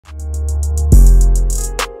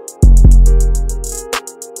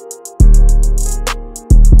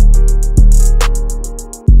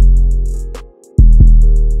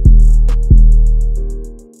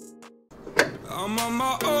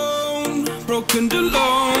broken and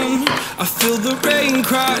alone. I feel the rain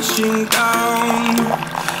crashing down.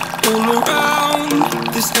 All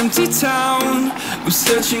around this empty town, we're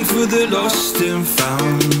searching for the lost and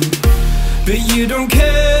found. But you don't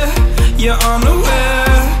care, you're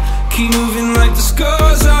unaware. Keep moving like the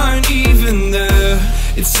scars aren't even there.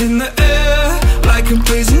 It's in the air, like a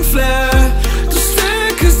blazing flare. Just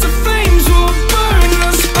stare, cause the flames will burn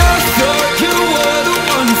us. I thought you were the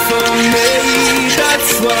one for me.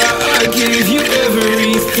 That's why I gave you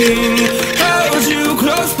everything. Held you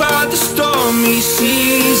close by the stormy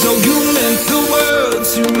seas. Oh, you meant the world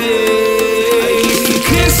to me. I used to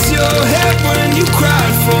kiss your head when you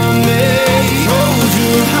cried for me. Hold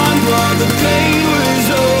your hand while the pain was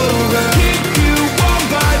over. Keep you warm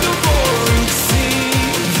by the roaring sea.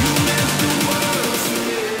 You meant the world to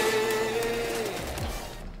me.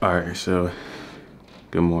 Alright, so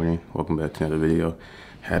good morning, welcome back to another video.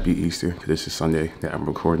 Happy Easter. This is Sunday that I'm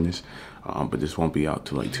recording this, but this won't be out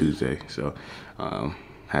till like Tuesday, so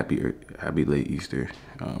happy late Easter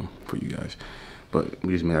for you guys. But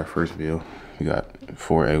we just made our first meal. We got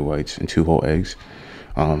 4 egg whites and 2 whole eggs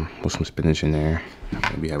with some spinach in there.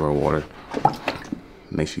 And we have our water.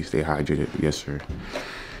 Make sure you stay hydrated. Yes, sir.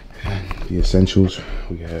 And the essentials,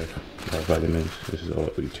 we have our vitamins. This is all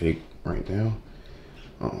that we take right now.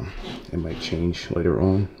 It might change later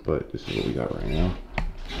on, but this is what we got right now.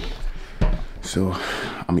 So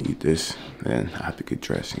I'm gonna eat this, and I have to get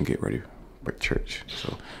dressed and get ready for church.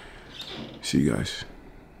 So see you guys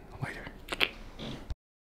later.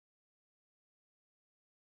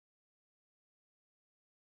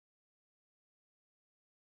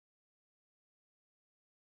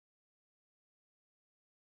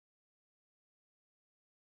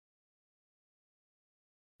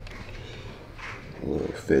 A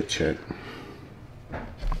little fit check.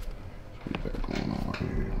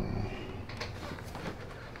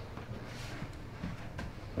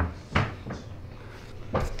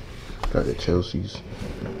 Got the Chelsea's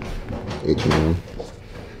H&M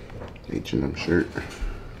shirt. Then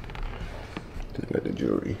I got the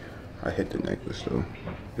jewelry. I hit the necklace though.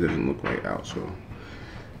 It doesn't look right out, so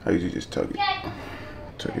I usually just tuck it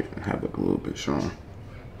and have it a little bit shown.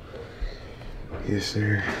 Yes,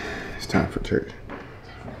 sir. It's time for church.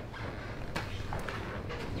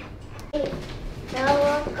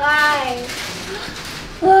 Guys,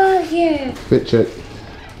 look here. Fit check.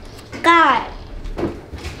 God.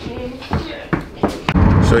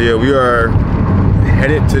 So yeah, we are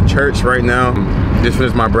headed to church right now. Just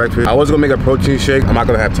finished my breakfast. I was gonna make a protein shake. I'm not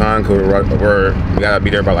gonna have time because we gotta be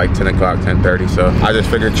there by like 10 o'clock, 10:30. So I just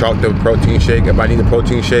figured chalk the protein shake. If I need a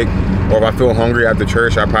protein shake or if I feel hungry after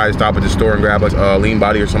church, I'll probably stop at the store and grab like a Lean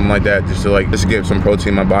Body or something like that just to get some protein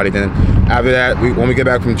in my body. Then after that, when we get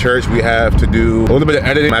back from church, we have to do a little bit of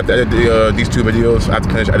editing. I have to edit these 2 videos. I have to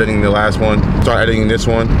finish editing the last one, start editing this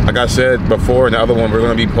one. Like I said before in the other one, we're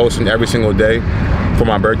gonna be posting every single day for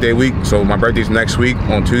my birthday week. So my birthday's next week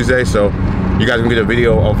on Tuesday. So you guys are gonna get a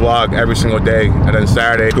video, a vlog every single day. And then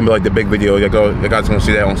Saturday, it's gonna be like the big video. You guys gonna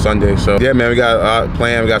see that on Sunday. So yeah, man, we got a lot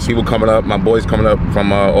planned. We got people coming up. My boys coming up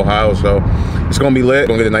from Ohio. So it's gonna be lit.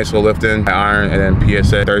 We're gonna get a nice little lift in at Iron and then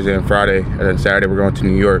PSA Thursday and Friday. And then Saturday, we're going to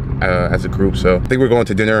New York as a group. So I think we're going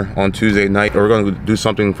to dinner on Tuesday night, or we're gonna do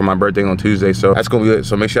something for my birthday on Tuesday. So that's gonna be lit.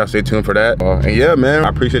 So make sure y'all stay tuned for that. And yeah, man, I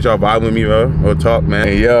appreciate y'all vibing with me, bro. We'll talk, man.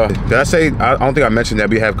 And yeah, did I say, I don't think I mentioned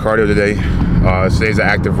that we have cardio today. Today's an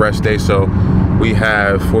active rest day. So we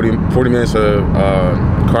have 40 minutes of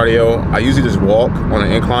cardio. I usually just walk on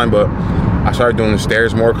an incline, but I started doing the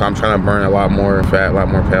stairs more because I'm trying to burn a lot more fat, a lot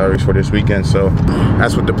more calories for this weekend. So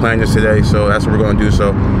that's what the plan is today. So that's what we're going to do.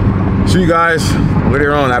 So see you guys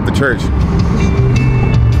later on after church.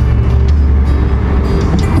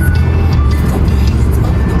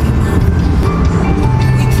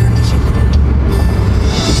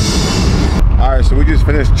 All right, so we just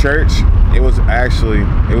finished church. It was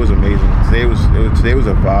amazing. Today was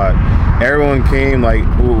a vibe. Everyone came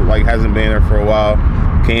who hasn't been there for a while.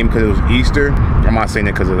 Came because it was Easter. I'm not saying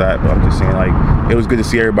it because of that, but I'm just saying it was good to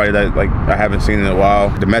see everybody that I haven't seen in a while.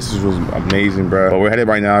 The message was amazing, bro. But we're headed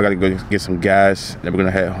right now. I gotta go get some gas. Then we're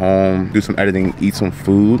gonna head home, do some editing, eat some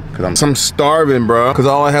food because I'm starving, bro. Because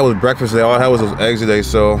all I had was breakfast today. All I had was those eggs today.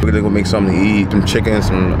 So we're gonna go make something to eat, some chicken,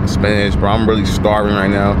 some spinach, bro. I'm really starving right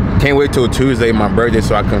now. Can't wait till Tuesday, my birthday,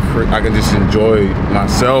 so I can just enjoy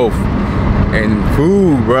myself and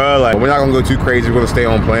food, bro. We're not gonna go too crazy. We're gonna stay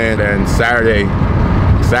on plan. And Saturday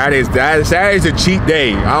Saturday's a cheat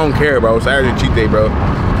day. I don't care, bro. Saturday's a cheat day, bro.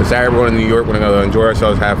 So Saturday we're going to New York. We're gonna enjoy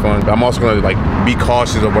ourselves, have fun. But I'm also gonna like be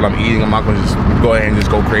cautious of what I'm eating. I'm not gonna just go ahead and just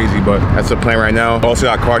go crazy. But that's the plan right now. Also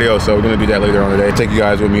got cardio, so we're gonna do that later on today. Take you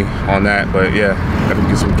guys with me on that. But yeah, let me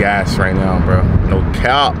get some gas right now, bro. No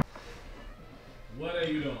cap. What are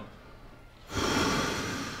you doing?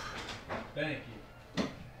 Thank you.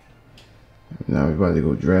 Now we're about to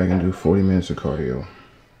go drag and do 40 minutes of cardio.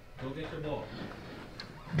 Go get your ball.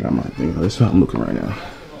 Got my thing. That's how I'm looking right now.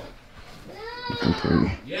 Looking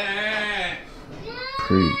pretty. Yeah.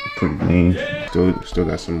 Pretty lean. Still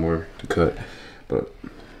got some more to cut, but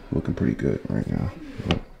looking pretty good right now.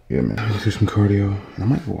 But yeah, man. I'm gonna do some cardio. I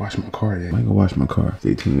might go wash my car today.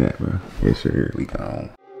 Stay tuned that, bro. Yes, sir. Here we go.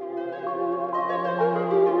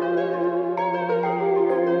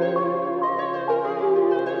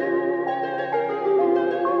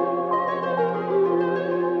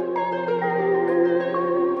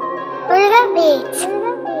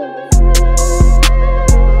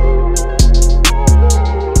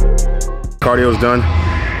 Cardio's done.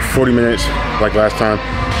 40 minutes like last time.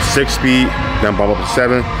 6 speed, then bump up to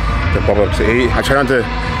 7, then bump up to 8. I try not to,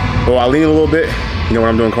 well, I lean a little bit. You know, when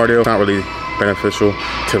I'm doing cardio, it's not really beneficial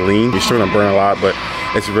to lean. You're still gonna burn a lot, but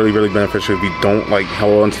it's really beneficial if you don't like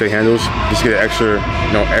hold on to the handles. Just get extra,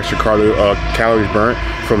 you know, extra calories burnt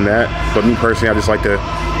from that. But me personally, I just like to,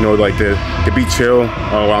 you know, like to be chill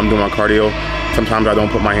while I'm doing my cardio. Sometimes I don't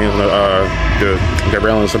put my hands on the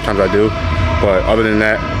railing, sometimes I do. But other than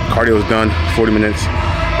that, cardio is done, 40 minutes.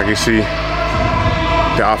 Like you see,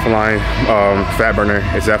 the Alphaline fat burner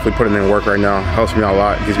is definitely putting in work right now. Helps me out a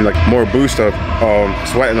lot. It gives me like more boost of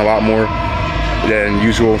sweating a lot more than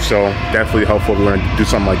usual. So definitely helpful if you want to do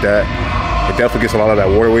something like that. It definitely gets a lot of that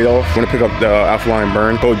water weight off. If you want to pick up the Alphaline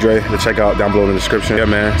Burn, code Dre to check out down below in the description. Yeah,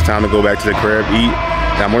 man, it's time to go back to the crib, eat.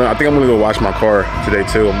 And I think I'm gonna go wash my car today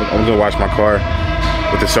too. I'm gonna wash my car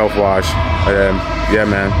with the self wash. And yeah,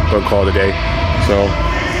 man, gonna call it a day. So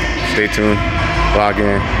stay tuned, log in,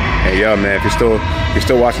 and yeah, man, if you're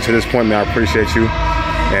still watching to this point, man, I appreciate you.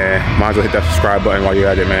 And might as well hit that subscribe button while you're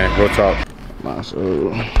at it, man. Real talk.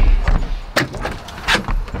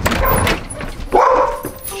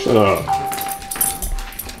 Shut up.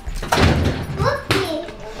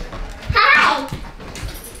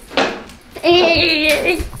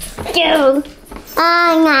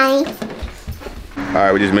 Hi.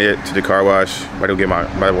 Alright, we just made it to the car wash. About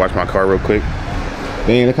to wash my car real quick.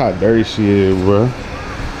 Dang, look how dirty she is, bro.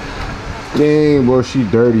 Dang, bro, she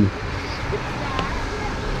dirty.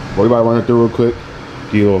 Boy, you about to run it through real quick.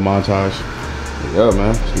 Give you a little montage. Yeah,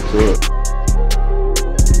 man, let's get to it.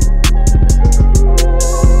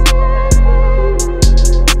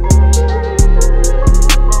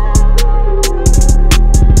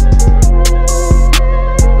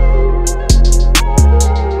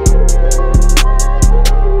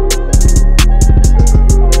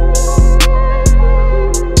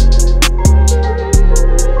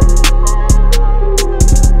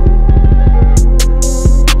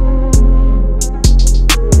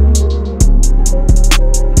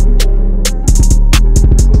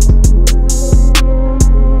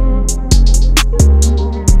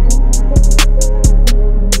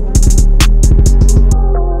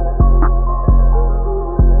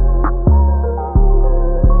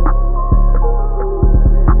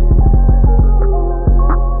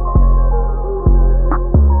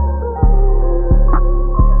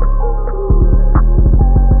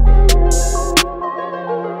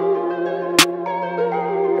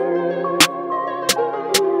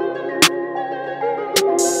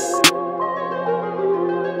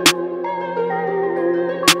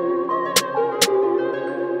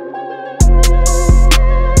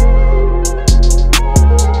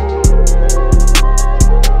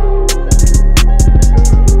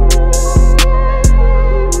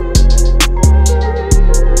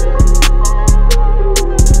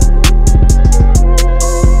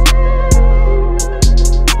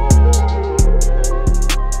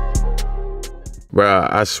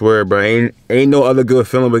 Bruh, I swear, bruh, ain't no other good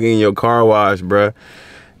feeling but getting your car washed, bruh.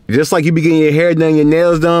 Just like you be getting your hair done, your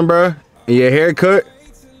nails done, bruh, and your hair cut.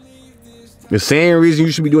 The same reason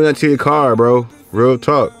you should be doing that to your car, bro. Real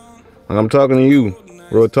talk. Like I'm talking to you.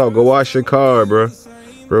 Real talk. Go wash your car, bruh.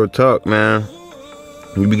 Real talk, man.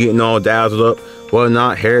 You be getting all dazzled up,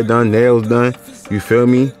 whatnot, hair done, nails done. You feel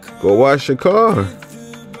me? Go wash your car.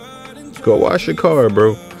 Go wash your car,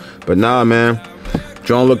 bro. But nah, man.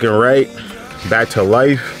 John looking right. Back to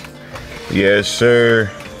life. Yes,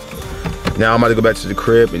 sir. Now I'm about to go back to the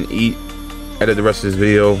crib and eat. Edit the rest of this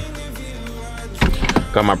video.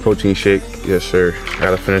 Got my protein shake. Yes, sir.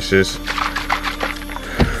 Gotta finish this.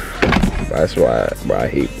 That's why, bro, I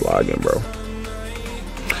hate vlogging, bro.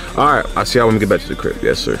 All right, I'll see y'all when we get back to the crib.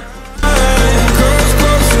 Yes, sir.